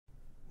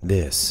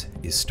This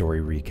is Story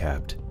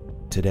Recapped.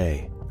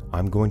 Today,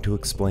 I'm going to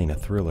explain a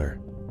thriller,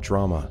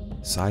 drama,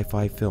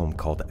 sci-fi film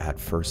called At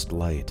First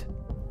Light.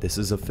 This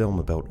is a film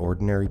about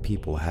ordinary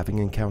people having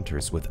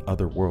encounters with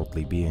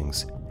otherworldly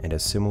beings and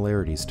has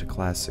similarities to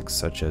classics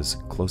such as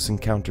Close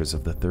Encounters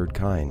of the Third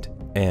Kind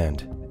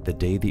and The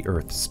Day the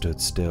Earth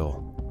Stood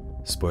Still.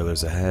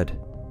 Spoilers ahead.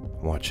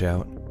 Watch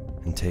out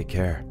and take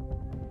care.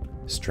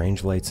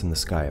 Strange lights in the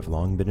sky have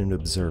long been an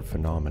observed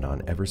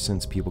phenomenon ever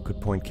since people could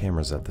point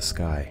cameras at the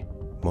sky.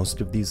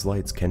 Most of these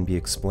lights can be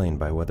explained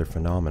by weather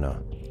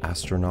phenomena,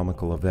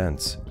 astronomical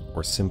events,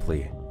 or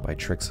simply by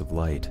tricks of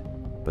light.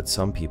 But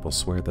some people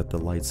swear that the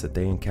lights that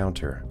they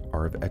encounter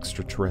are of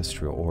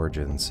extraterrestrial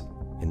origins.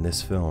 In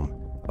this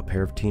film, a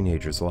pair of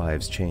teenagers'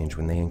 lives change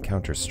when they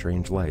encounter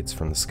strange lights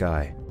from the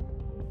sky.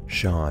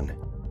 Sean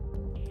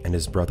and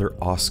his brother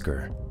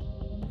Oscar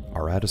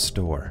are at a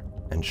store,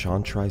 and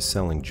Sean tries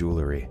selling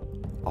jewelry.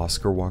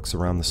 Oscar walks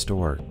around the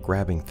store,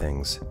 grabbing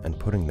things and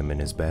putting them in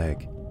his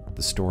bag.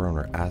 The store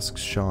owner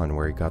asks Sean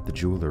where he got the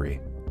jewelry,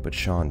 but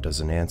Sean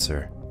doesn't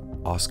answer.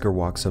 Oscar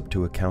walks up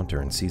to a counter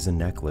and sees a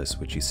necklace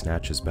which he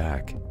snatches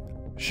back.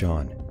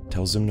 Sean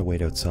tells him to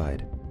wait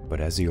outside,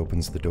 but as he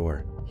opens the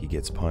door, he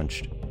gets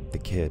punched. The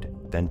kid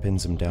then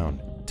pins him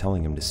down,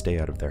 telling him to stay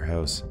out of their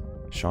house.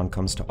 Sean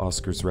comes to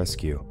Oscar's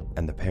rescue,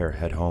 and the pair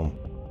head home.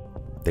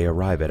 They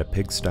arrive at a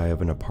pigsty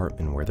of an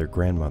apartment where their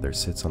grandmother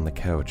sits on the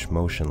couch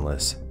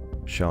motionless.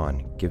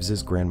 Sean gives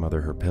his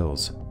grandmother her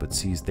pills, but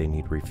sees they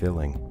need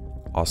refilling.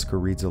 Oscar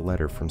reads a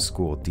letter from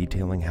school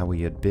detailing how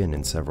he had been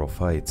in several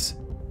fights.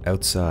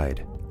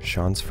 Outside,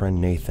 Sean's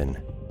friend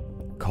Nathan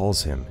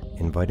calls him,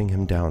 inviting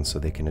him down so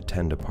they can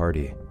attend a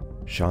party.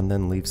 Sean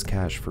then leaves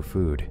cash for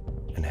food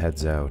and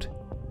heads out.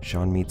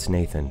 Sean meets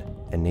Nathan,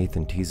 and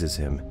Nathan teases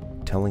him,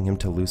 telling him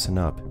to loosen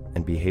up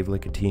and behave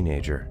like a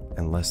teenager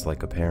and less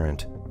like a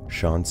parent.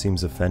 Sean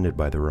seems offended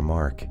by the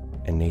remark,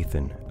 and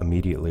Nathan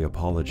immediately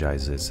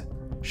apologizes.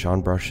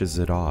 Sean brushes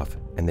it off,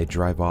 and they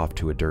drive off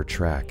to a dirt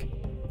track.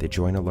 They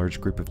join a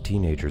large group of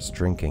teenagers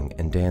drinking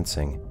and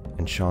dancing,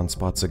 and Sean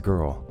spots a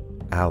girl,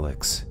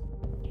 Alex.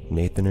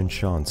 Nathan and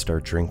Sean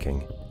start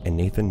drinking, and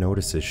Nathan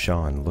notices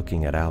Sean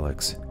looking at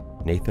Alex.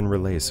 Nathan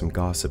relays some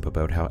gossip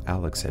about how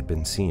Alex had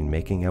been seen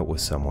making out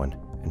with someone,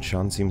 and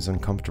Sean seems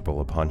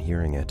uncomfortable upon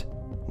hearing it.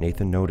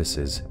 Nathan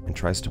notices and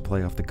tries to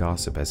play off the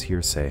gossip as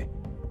hearsay,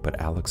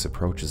 but Alex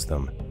approaches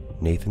them.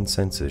 Nathan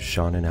senses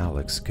Sean and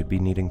Alex could be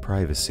needing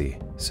privacy,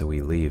 so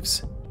he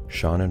leaves.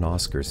 Sean and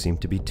Oscar seem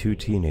to be two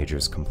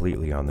teenagers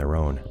completely on their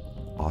own.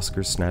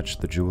 Oscar snatched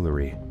the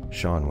jewelry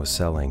Sean was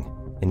selling,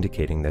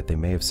 indicating that they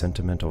may have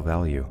sentimental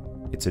value.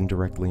 It's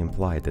indirectly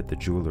implied that the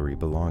jewelry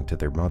belonged to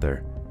their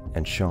mother,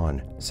 and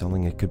Sean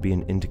selling it could be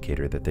an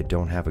indicator that they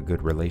don't have a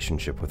good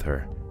relationship with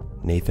her.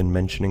 Nathan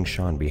mentioning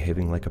Sean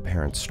behaving like a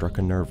parent struck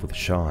a nerve with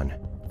Sean,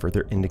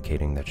 further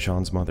indicating that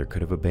Sean's mother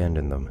could have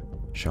abandoned them.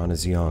 Sean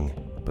is young,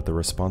 but the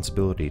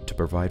responsibility to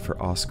provide for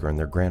Oscar and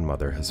their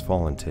grandmother has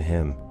fallen to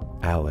him.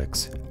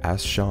 Alex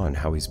asks Sean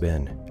how he's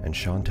been, and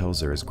Sean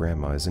tells her his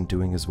grandma isn't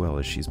doing as well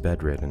as she's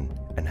bedridden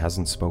and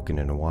hasn't spoken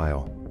in a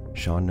while.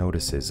 Sean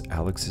notices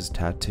Alex's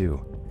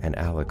tattoo, and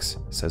Alex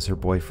says her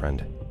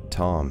boyfriend,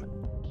 Tom,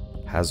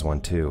 has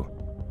one too.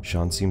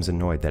 Sean seems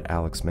annoyed that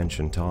Alex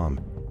mentioned Tom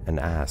and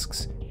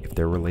asks if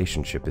their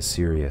relationship is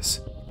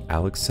serious.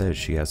 Alex says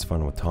she has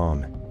fun with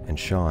Tom, and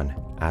Sean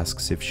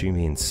asks if she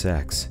means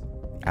sex.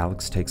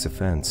 Alex takes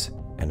offense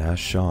and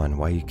asks Sean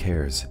why he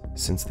cares,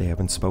 since they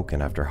haven't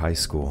spoken after high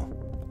school.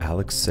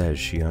 Alex says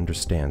she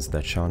understands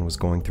that Sean was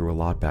going through a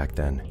lot back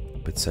then,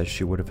 but says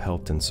she would have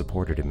helped and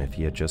supported him if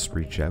he had just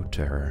reached out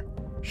to her.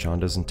 Sean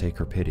doesn't take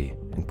her pity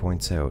and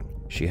points out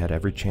she had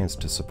every chance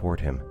to support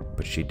him,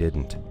 but she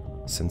didn't.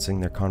 Sensing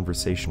their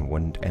conversation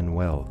wouldn't end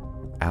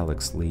well,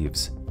 Alex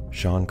leaves.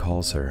 Sean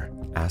calls her,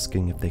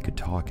 asking if they could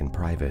talk in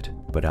private,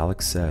 but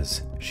Alex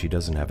says she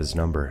doesn't have his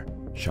number.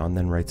 Sean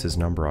then writes his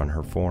number on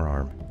her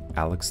forearm.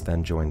 Alex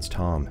then joins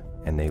Tom,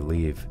 and they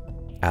leave.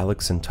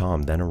 Alex and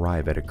Tom then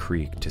arrive at a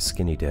creek to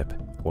skinny dip,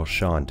 while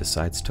Sean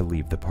decides to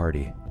leave the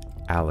party.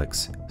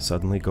 Alex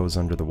suddenly goes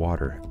under the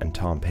water, and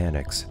Tom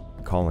panics,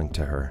 calling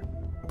to her.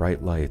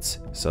 Bright lights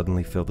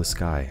suddenly fill the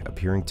sky,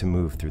 appearing to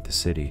move through the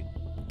city.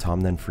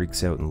 Tom then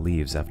freaks out and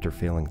leaves after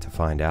failing to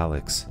find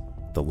Alex.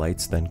 The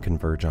lights then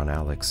converge on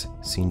Alex,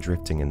 seen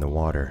drifting in the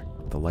water.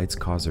 The lights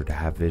cause her to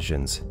have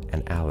visions,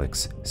 and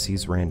Alex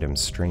sees random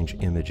strange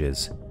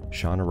images.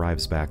 Sean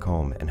arrives back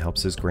home and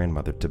helps his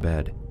grandmother to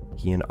bed.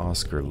 He and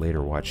Oscar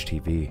later watch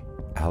TV.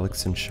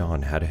 Alex and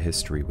Sean had a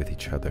history with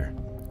each other.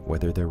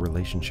 Whether their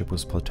relationship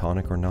was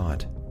platonic or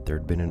not, there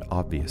had been an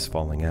obvious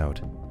falling out.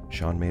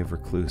 Sean may have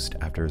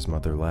reclused after his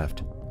mother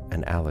left,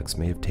 and Alex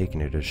may have taken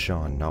it as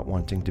Sean not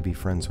wanting to be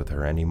friends with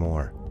her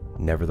anymore.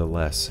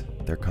 Nevertheless,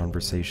 their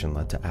conversation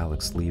led to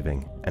Alex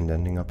leaving and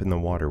ending up in the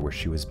water where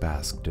she was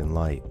basked in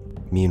light.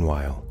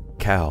 Meanwhile,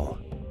 Cal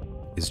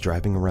is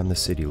driving around the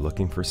city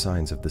looking for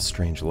signs of the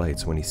strange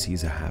lights when he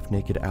sees a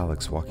half-naked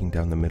Alex walking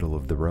down the middle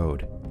of the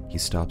road. He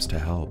stops to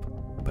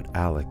help, but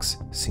Alex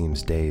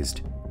seems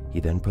dazed.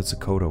 He then puts a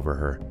coat over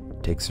her,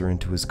 takes her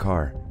into his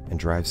car, and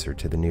drives her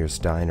to the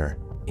nearest diner.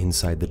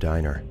 Inside the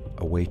diner,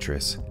 a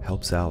waitress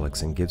helps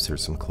Alex and gives her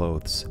some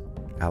clothes.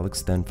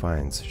 Alex then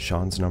finds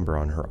Sean's number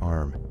on her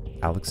arm.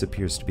 Alex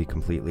appears to be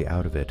completely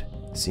out of it,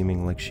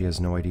 seeming like she has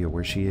no idea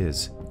where she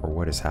is or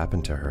what has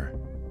happened to her.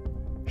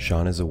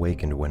 Sean is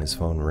awakened when his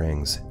phone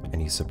rings,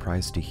 and he's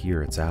surprised to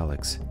hear it's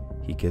Alex.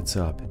 He gets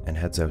up and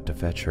heads out to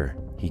fetch her.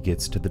 He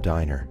gets to the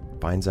diner,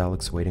 finds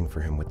Alex waiting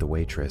for him with the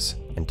waitress,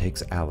 and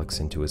takes Alex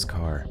into his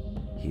car.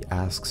 He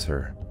asks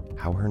her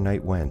how her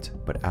night went,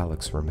 but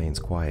Alex remains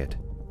quiet.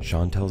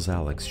 Sean tells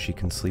Alex she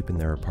can sleep in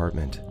their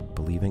apartment,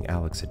 believing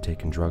Alex had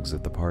taken drugs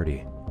at the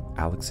party.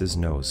 Alex's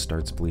nose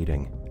starts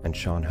bleeding, and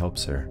Sean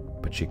helps her,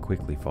 but she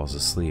quickly falls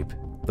asleep.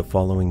 The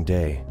following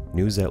day,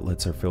 news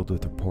outlets are filled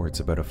with reports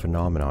about a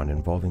phenomenon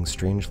involving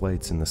strange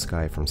lights in the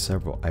sky from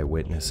several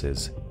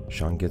eyewitnesses.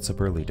 Sean gets up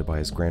early to buy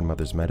his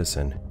grandmother's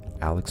medicine.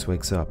 Alex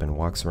wakes up and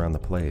walks around the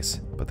place,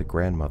 but the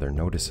grandmother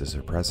notices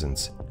her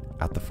presence.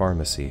 At the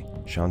pharmacy,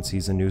 Sean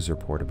sees a news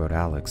report about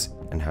Alex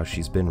and how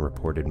she's been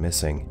reported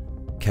missing.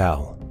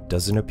 Cal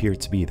doesn't appear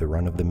to be the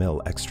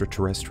run-of-the-mill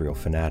extraterrestrial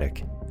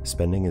fanatic,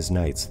 spending his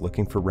nights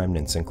looking for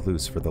remnants and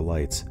clues for the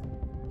lights.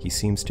 He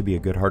seems to be a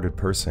good-hearted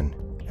person,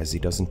 as he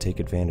doesn't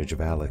take advantage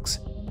of Alex.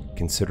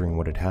 Considering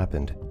what had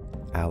happened,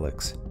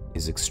 Alex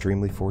is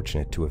extremely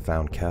fortunate to have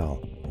found Cal.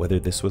 Whether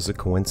this was a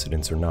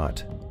coincidence or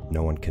not,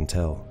 no one can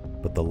tell,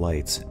 but the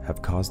lights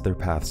have caused their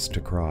paths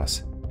to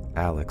cross.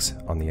 Alex,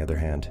 on the other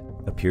hand,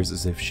 appears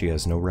as if she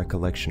has no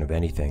recollection of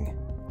anything.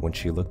 When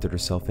she looked at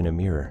herself in a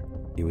mirror,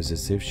 it was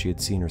as if she had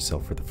seen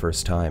herself for the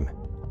first time.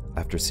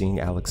 After seeing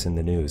Alex in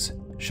the news,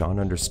 Sean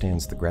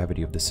understands the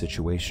gravity of the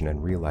situation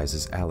and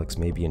realizes Alex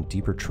may be in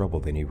deeper trouble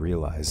than he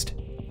realized.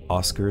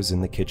 Oscar is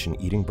in the kitchen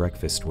eating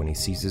breakfast when he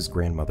sees his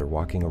grandmother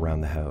walking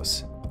around the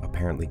house,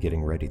 apparently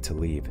getting ready to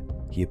leave.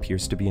 He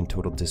appears to be in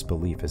total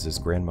disbelief as his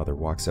grandmother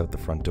walks out the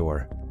front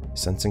door.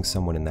 Sensing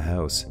someone in the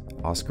house,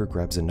 Oscar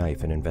grabs a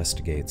knife and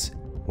investigates.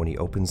 When he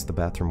opens the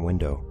bathroom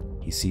window,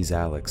 he sees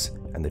Alex,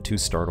 and the two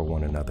startle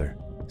one another.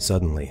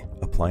 Suddenly,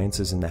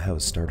 appliances in the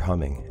house start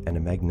humming, and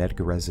a magnetic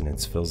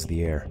resonance fills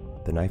the air.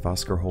 The knife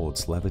Oscar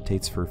holds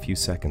levitates for a few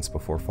seconds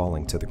before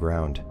falling to the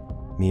ground.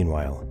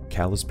 Meanwhile,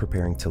 Cal is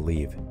preparing to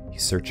leave.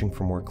 He's searching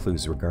for more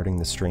clues regarding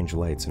the strange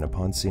lights, and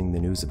upon seeing the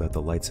news about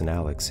the lights and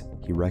Alex,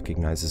 he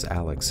recognizes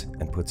Alex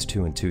and puts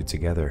two and two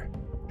together.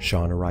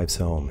 Sean arrives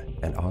home,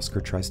 and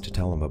Oscar tries to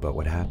tell him about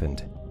what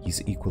happened.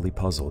 He's equally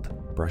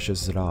puzzled,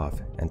 brushes it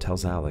off, and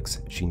tells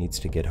Alex she needs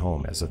to get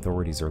home as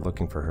authorities are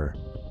looking for her.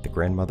 The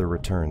grandmother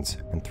returns,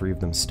 and three of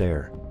them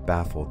stare,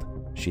 baffled.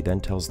 She then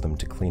tells them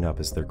to clean up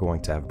as they're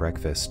going to have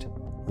breakfast.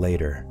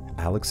 Later,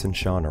 Alex and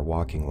Sean are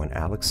walking when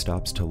Alex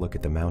stops to look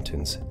at the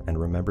mountains and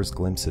remembers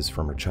glimpses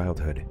from her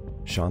childhood.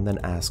 Sean then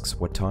asks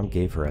what Tom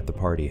gave her at the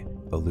party,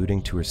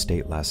 alluding to her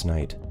state last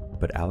night,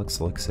 but Alex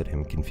looks at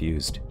him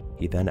confused.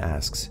 He then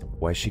asks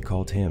why she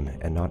called him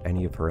and not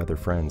any of her other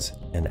friends,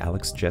 and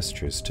Alex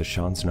gestures to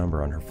Sean's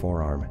number on her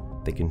forearm.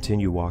 They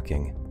continue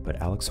walking,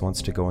 but Alex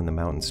wants to go in the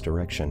mountain's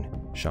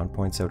direction. Sean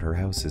points out her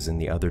house is in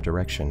the other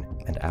direction,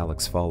 and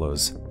Alex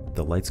follows.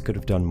 The lights could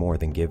have done more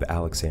than give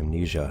Alex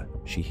amnesia.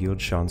 She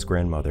healed Sean's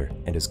grandmother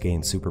and has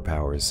gained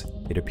superpowers.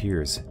 It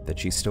appears that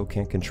she still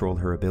can't control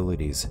her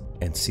abilities,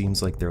 and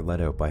seems like they're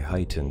let out by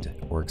heightened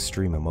or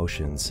extreme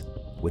emotions.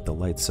 With the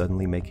lights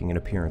suddenly making an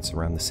appearance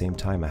around the same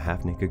time a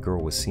half-naked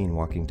girl was seen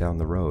walking down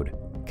the road,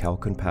 Cal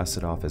couldn't pass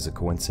it off as a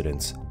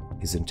coincidence.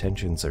 His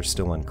intentions are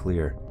still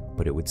unclear,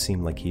 but it would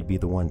seem like he'd be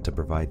the one to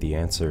provide the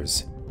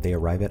answers. They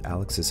arrive at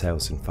Alex's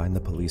house and find the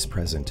police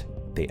present.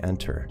 They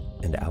enter,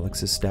 and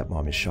Alex's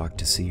stepmom is shocked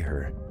to see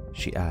her.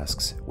 She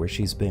asks where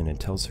she's been and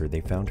tells her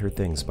they found her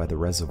things by the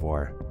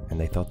reservoir, and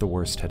they thought the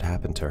worst had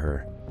happened to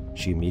her.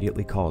 She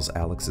immediately calls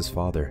Alex's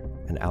father,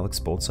 and Alex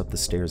bolts up the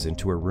stairs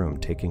into her room,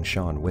 taking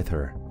Sean with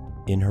her.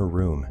 In her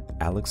room,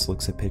 Alex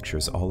looks at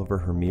pictures all over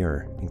her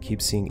mirror and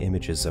keeps seeing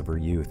images of her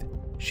youth.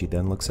 She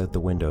then looks out the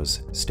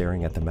windows,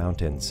 staring at the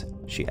mountains.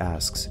 She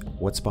asks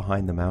what's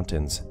behind the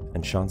mountains,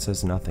 and Sean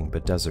says nothing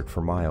but desert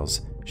for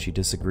miles. She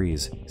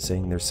disagrees,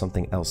 saying there's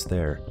something else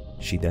there.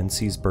 She then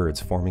sees birds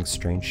forming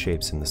strange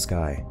shapes in the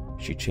sky.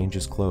 She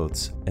changes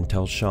clothes and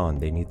tells Sean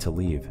they need to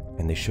leave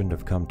and they shouldn't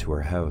have come to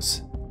her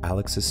house.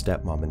 Alex's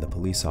stepmom and the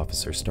police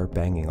officer start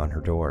banging on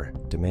her door,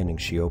 demanding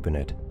she open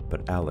it,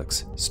 but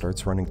Alex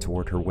starts running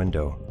toward her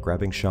window,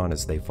 grabbing Sean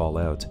as they fall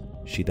out.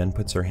 She then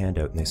puts her hand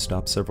out and they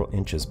stop several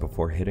inches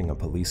before hitting a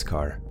police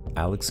car.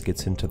 Alex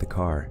gets into the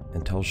car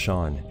and tells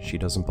Sean she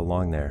doesn't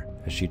belong there.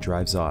 As she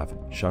drives off,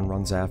 Sean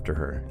runs after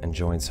her and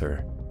joins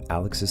her.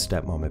 Alex's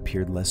stepmom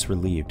appeared less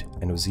relieved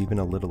and was even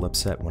a little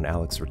upset when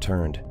Alex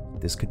returned.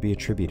 This could be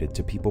attributed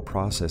to people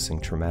processing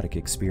traumatic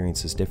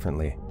experiences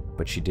differently,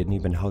 but she didn't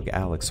even hug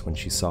Alex when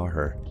she saw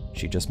her.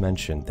 She just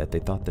mentioned that they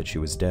thought that she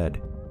was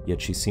dead,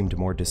 yet she seemed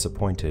more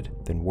disappointed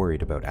than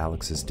worried about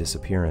Alex's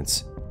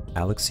disappearance.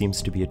 Alex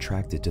seems to be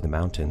attracted to the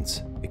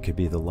mountains. It could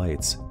be the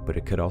lights, but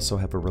it could also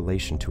have a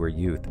relation to her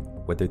youth.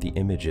 Whether the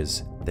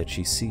images that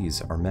she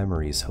sees are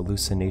memories,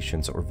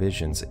 hallucinations, or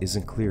visions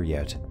isn't clear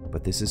yet,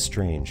 but this is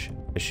strange,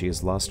 as she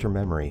has lost her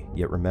memory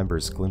yet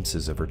remembers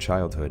glimpses of her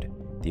childhood.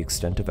 The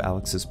extent of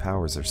Alex's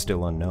powers are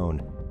still unknown.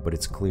 but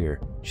it's clear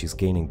she's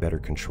gaining better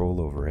control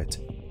over it.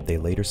 They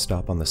later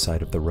stop on the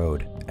side of the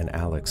road, and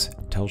Alex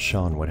tells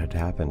Sean what had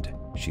happened.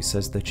 She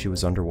says that she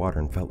was underwater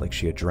and felt like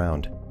she had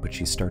drowned, but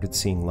she started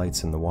seeing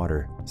lights in the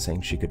water,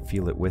 saying she could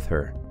feel it with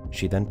her.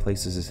 She then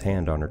places his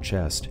hand on her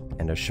chest,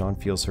 and as Sean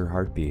feels her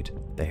heartbeat,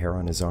 the hair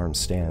on his arm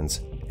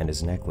stands, and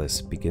his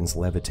necklace begins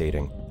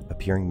levitating,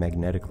 appearing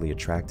magnetically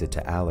attracted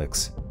to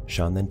Alex.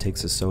 Sean then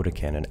takes a soda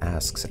can and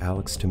asks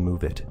Alex to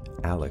move it.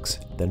 Alex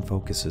then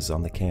focuses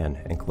on the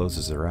can and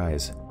closes her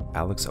eyes.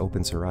 Alex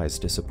opens her eyes,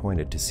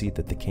 disappointed to see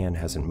that the can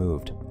hasn't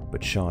moved,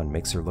 but Sean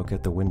makes her look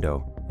at the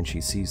window, and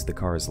she sees the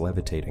car is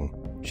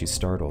levitating. She's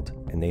startled,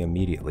 and they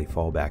immediately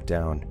fall back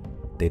down.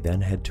 They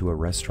then head to a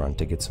restaurant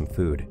to get some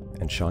food,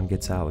 and Sean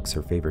gets Alex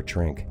her favorite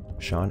drink.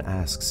 Sean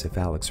asks if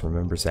Alex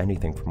remembers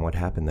anything from what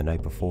happened the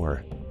night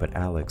before, but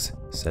Alex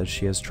says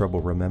she has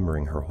trouble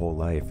remembering her whole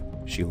life.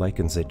 She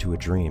likens it to a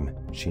dream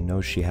she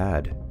knows she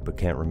had, but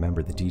can't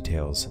remember the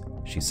details.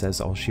 She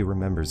says all she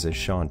remembers is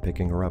Sean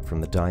picking her up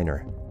from the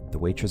diner. The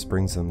waitress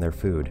brings them their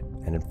food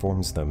and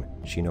informs them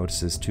she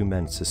notices two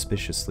men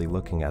suspiciously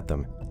looking at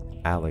them.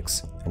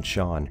 Alex and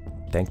Sean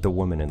thank the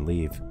woman and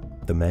leave.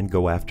 The men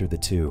go after the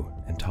two,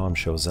 and Tom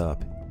shows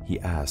up. He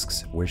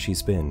asks where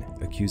she's been,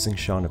 accusing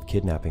Sean of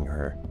kidnapping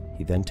her.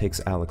 He then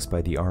takes Alex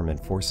by the arm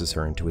and forces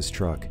her into his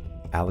truck.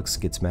 Alex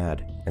gets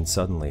mad, and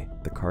suddenly,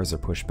 the cars are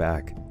pushed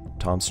back.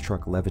 Tom's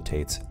truck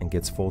levitates and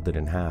gets folded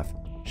in half.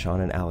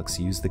 Sean and Alex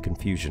use the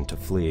confusion to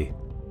flee.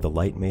 The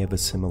light may have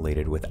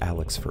assimilated with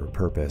Alex for a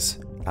purpose.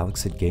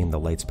 Alex had gained the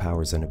light's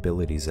powers and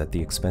abilities at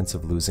the expense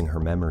of losing her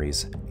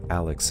memories.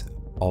 Alex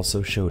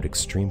also showed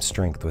extreme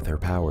strength with her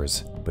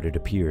powers, but it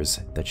appears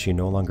that she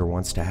no longer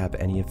wants to have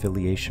any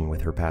affiliation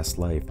with her past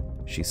life.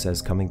 She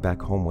says coming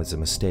back home was a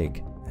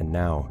mistake, and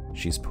now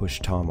she's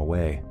pushed Tom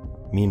away.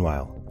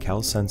 Meanwhile,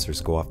 Cal's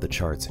sensors go off the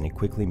charts and he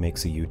quickly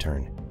makes a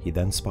U-turn. He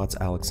then spots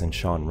Alex and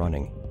Sean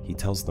running. He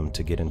tells them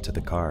to get into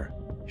the car.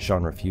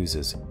 Sean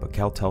refuses, but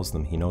Cal tells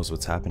them he knows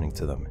what's happening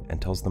to them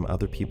and tells them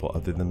other people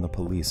other than the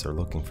police are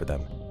looking for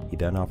them. He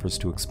then offers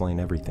to explain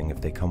everything if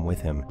they come with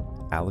him.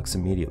 Alex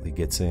immediately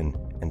gets in,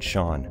 and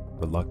Sean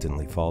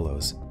reluctantly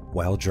follows.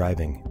 While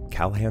driving,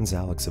 Cal hands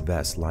Alex a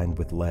vest lined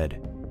with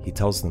lead. He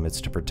tells them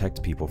it's to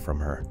protect people from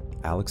her.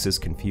 Alex is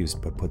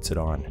confused but puts it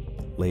on.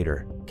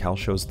 Later, Cal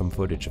shows them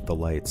footage of the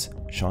lights.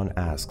 Sean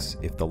asks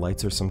if the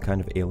lights are some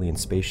kind of alien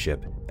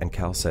spaceship, and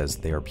Cal says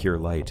they are pure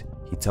light.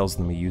 He tells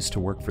them he used to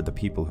work for the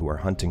people who are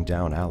hunting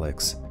down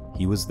Alex.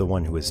 He was the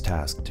one who was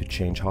tasked to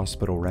change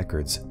hospital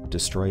records,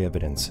 destroy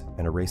evidence,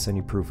 and erase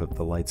any proof of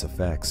the light's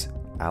effects.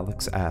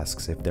 Alex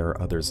asks if there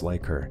are others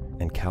like her,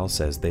 and Cal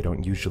says they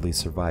don't usually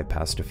survive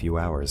past a few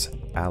hours.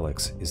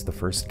 Alex is the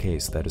first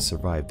case that has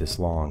survived this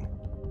long.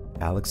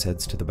 Alex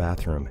heads to the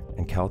bathroom,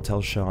 and Cal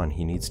tells Sean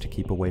he needs to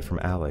keep away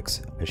from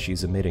Alex as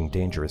she's emitting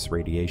dangerous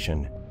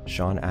radiation.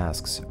 Sean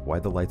asks why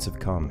the lights have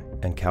come,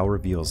 and Cal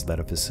reveals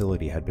that a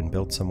facility had been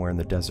built somewhere in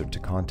the desert to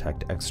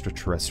contact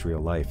extraterrestrial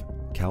life.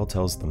 Cal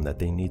tells them that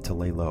they need to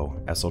lay low,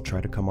 as he'll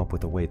try to come up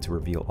with a way to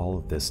reveal all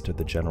of this to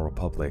the general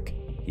public.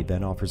 He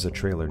then offers a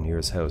trailer near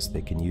his house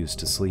they can use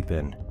to sleep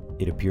in.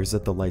 It appears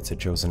that the lights had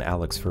chosen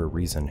Alex for a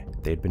reason.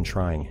 They had been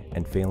trying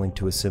and failing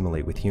to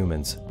assimilate with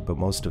humans, but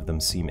most of them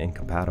seem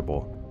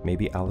incompatible.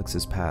 Maybe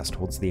Alex's past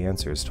holds the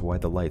answers to why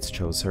the lights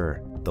chose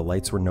her. The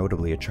lights were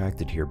notably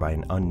attracted here by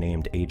an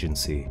unnamed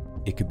agency.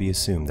 It could be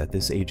assumed that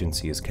this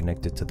agency is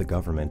connected to the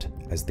government,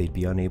 as they'd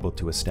be unable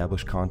to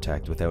establish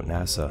contact without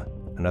NASA.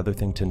 Another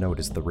thing to note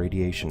is the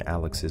radiation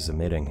Alex is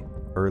emitting.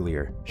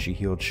 Earlier, she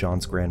healed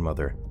Sean's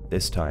grandmother.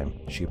 This time,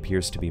 she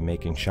appears to be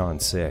making Sean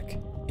sick.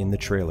 In the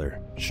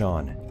trailer,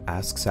 Sean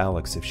asks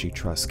Alex if she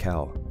trusts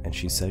Cal, and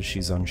she says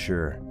she's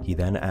unsure. He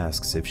then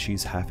asks if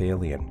she's half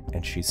alien,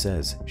 and she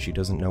says she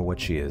doesn't know what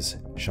she is.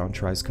 Sean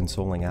tries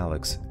consoling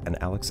Alex,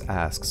 and Alex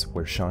asks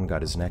where Sean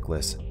got his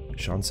necklace.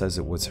 Sean says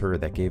it was her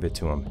that gave it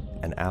to him,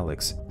 and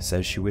Alex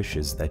says she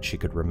wishes that she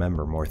could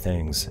remember more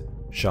things.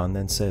 Sean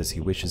then says he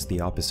wishes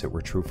the opposite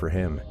were true for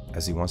him,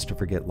 as he wants to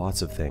forget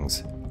lots of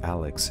things.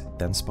 Alex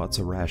then spots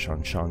a rash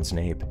on Sean's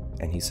nape,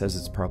 and he says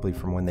it's probably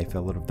from when they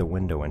fell out of the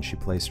window and she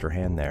placed her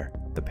hand there.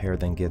 The pair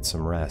then get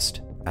some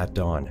rest. At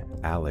dawn,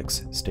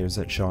 Alex stares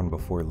at Sean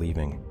before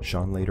leaving.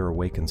 Sean later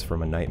awakens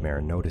from a nightmare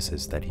and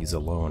notices that he's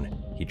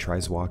alone. He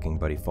tries walking,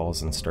 but he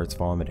falls and starts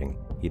vomiting.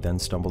 He then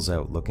stumbles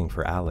out looking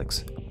for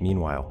Alex.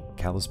 Meanwhile,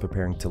 Cal is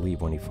preparing to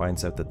leave when he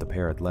finds out that the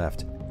pair had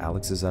left.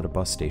 Alex is at a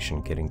bus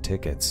station getting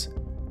tickets.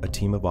 A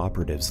team of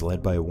operatives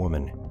led by a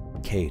woman,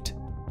 Kate,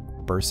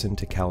 bursts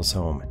into Cal's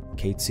home.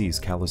 Kate sees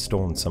Cal has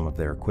stolen some of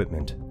their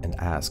equipment and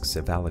asks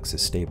if Alex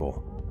is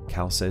stable.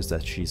 Cal says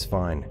that she's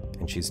fine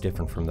and she's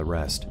different from the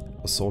rest.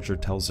 A soldier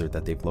tells her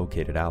that they've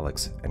located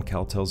Alex, and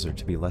Cal tells her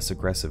to be less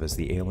aggressive as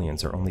the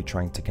aliens are only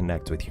trying to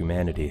connect with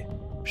humanity.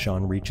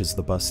 Sean reaches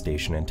the bus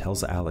station and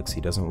tells Alex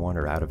he doesn't want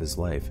her out of his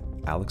life.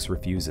 Alex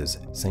refuses,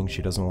 saying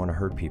she doesn't want to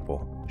hurt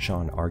people.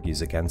 Sean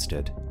argues against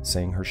it,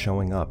 saying her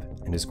showing up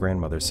and his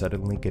grandmother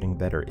suddenly getting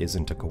better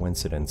isn't a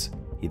coincidence.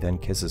 He then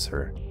kisses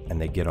her, and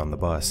they get on the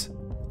bus.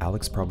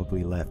 Alex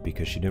probably left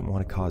because she didn't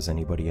want to cause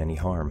anybody any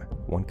harm.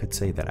 One could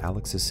say that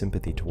Alex's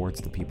sympathy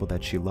towards the people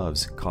that she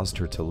loves caused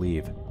her to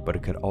leave, but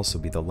it could also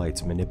be the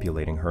lights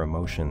manipulating her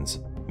emotions,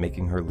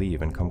 making her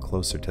leave and come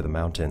closer to the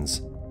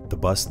mountains. The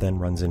bus then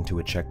runs into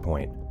a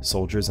checkpoint.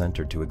 Soldiers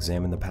entered to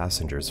examine the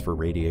passengers for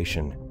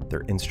radiation.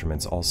 Their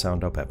instruments all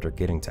sound up after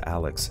getting to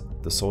Alex.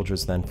 The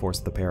soldiers then force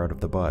the pair out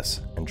of the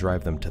bus and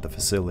drive them to the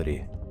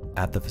facility.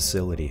 At the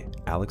facility,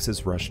 Alex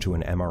is rushed to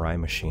an MRI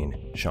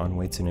machine. Sean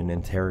waits in an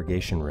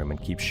interrogation room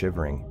and keeps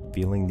shivering,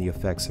 feeling the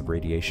effects of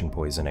radiation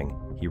poisoning.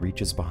 He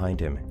reaches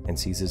behind him and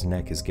sees his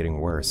neck is getting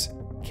worse.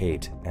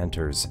 Kate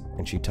enters,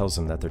 and she tells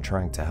him that they're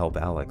trying to help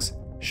Alex.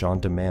 Sean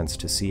demands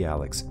to see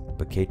Alex,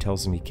 but Kate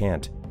tells him he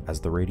can't, as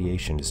the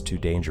radiation is too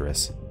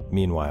dangerous.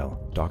 Meanwhile,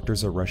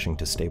 doctors are rushing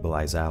to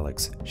stabilize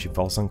Alex. She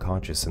falls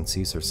unconscious and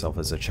sees herself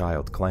as a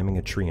child climbing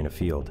a tree in a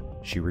field.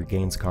 She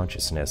regains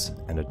consciousness,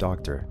 and a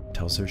doctor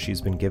tells her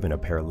she's been given a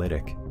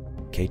paralytic.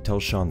 Kate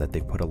tells Sean that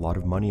they've put a lot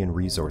of money and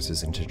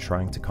resources into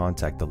trying to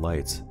contact the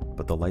lights,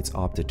 but the lights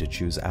opted to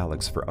choose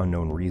Alex for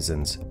unknown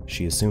reasons.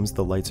 She assumes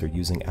the lights are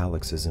using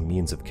Alex as a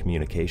means of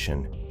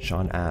communication.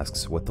 Sean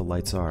asks what the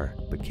lights are,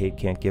 but Kate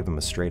can't give him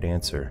a straight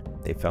answer.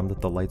 They found that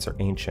the lights are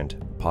ancient,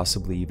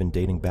 possibly even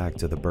dating back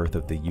to the birth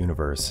of the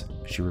universe.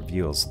 She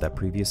reveals that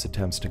previous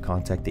attempts to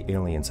contact the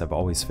aliens have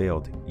always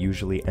failed,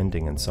 usually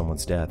ending in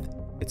someone's death.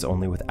 It's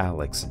only with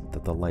Alex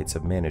that the lights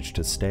have managed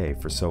to stay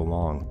for so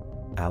long.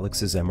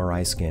 Alex's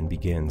MRI scan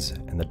begins,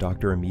 and the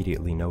doctor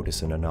immediately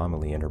notices an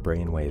anomaly in her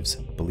brainwaves,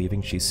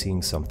 believing she's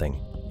seeing something.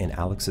 In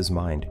Alex's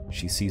mind,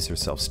 she sees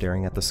herself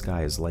staring at the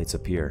sky as lights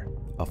appear.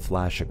 A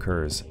flash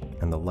occurs,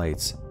 and the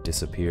lights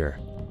disappear.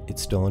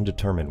 It's still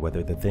undetermined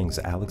whether the things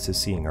Alex is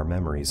seeing are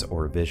memories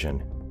or a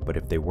vision, but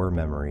if they were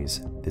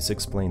memories, this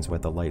explains why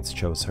the lights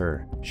chose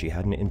her. She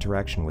had an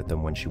interaction with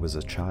them when she was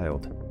a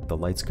child. The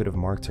lights could have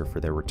marked her for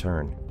their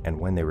return, and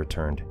when they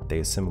returned, they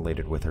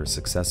assimilated with her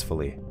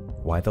successfully.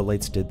 Why the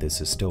lights did this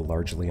is still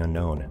largely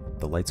unknown.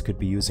 The lights could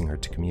be using her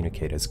to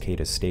communicate, as Kate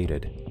has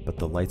stated, but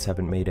the lights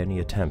haven't made any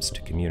attempts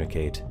to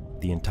communicate.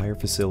 The entire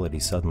facility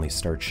suddenly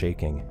starts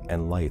shaking,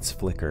 and lights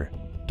flicker.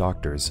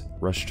 Doctors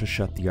rush to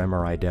shut the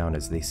MRI down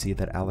as they see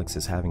that Alex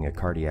is having a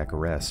cardiac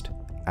arrest.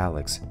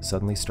 Alex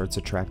suddenly starts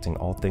attracting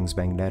all things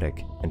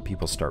magnetic, and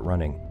people start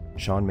running.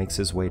 Sean makes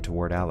his way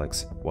toward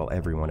Alex, while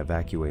everyone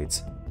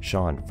evacuates.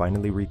 Sean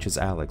finally reaches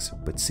Alex,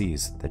 but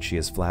sees that she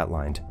has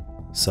flatlined.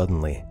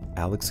 Suddenly,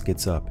 Alex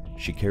gets up.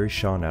 She carries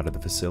Sean out of the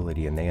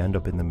facility and they end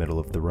up in the middle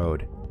of the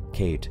road.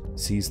 Kate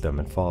sees them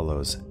and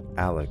follows.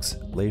 Alex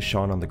lays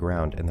Sean on the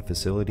ground and the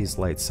facility's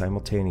lights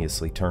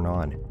simultaneously turn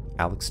on.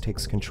 Alex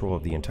takes control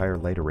of the entire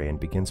light array and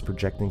begins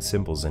projecting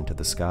symbols into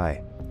the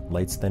sky.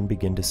 Lights then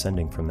begin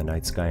descending from the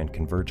night sky and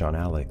converge on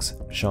Alex.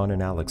 Sean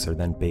and Alex are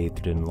then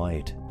bathed in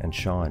light, and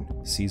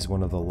Sean sees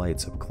one of the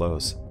lights up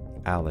close.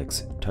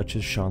 Alex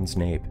touches Sean's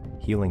nape,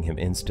 healing him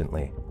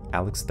instantly.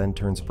 Alex then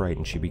turns bright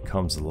and she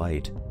becomes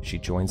light. She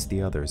joins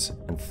the others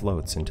and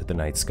floats into the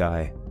night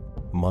sky.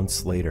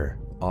 Months later,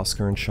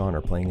 Oscar and Sean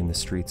are playing in the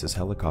streets as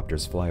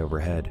helicopters fly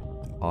overhead.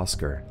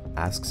 Oscar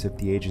asks if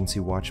the agency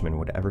watchmen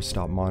would ever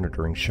stop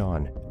monitoring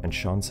Sean, and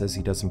Sean says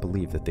he doesn't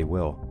believe that they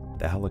will.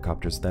 The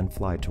helicopters then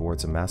fly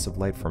towards a massive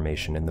light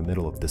formation in the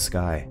middle of the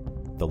sky.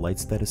 The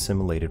lights that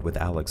assimilated with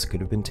Alex could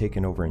have been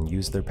taken over and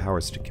used their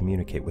powers to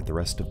communicate with the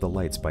rest of the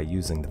lights by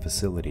using the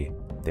facility.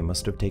 They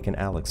must have taken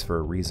Alex for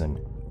a reason.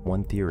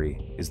 One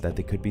theory is that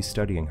they could be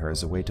studying her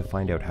as a way to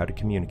find out how to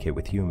communicate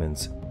with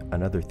humans.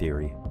 Another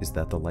theory is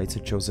that the lights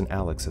had chosen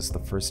Alex as the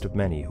first of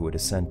many who would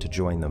ascend to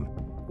join them.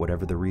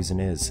 Whatever the reason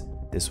is,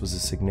 this was a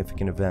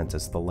significant event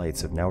as the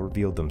lights have now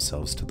revealed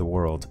themselves to the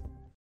world.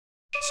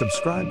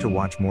 Subscribe to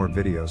watch more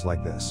videos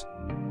like this.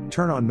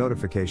 Turn on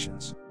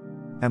notifications.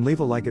 And leave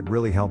a like, it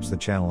really helps the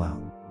channel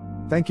out.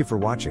 Thank you for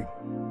watching.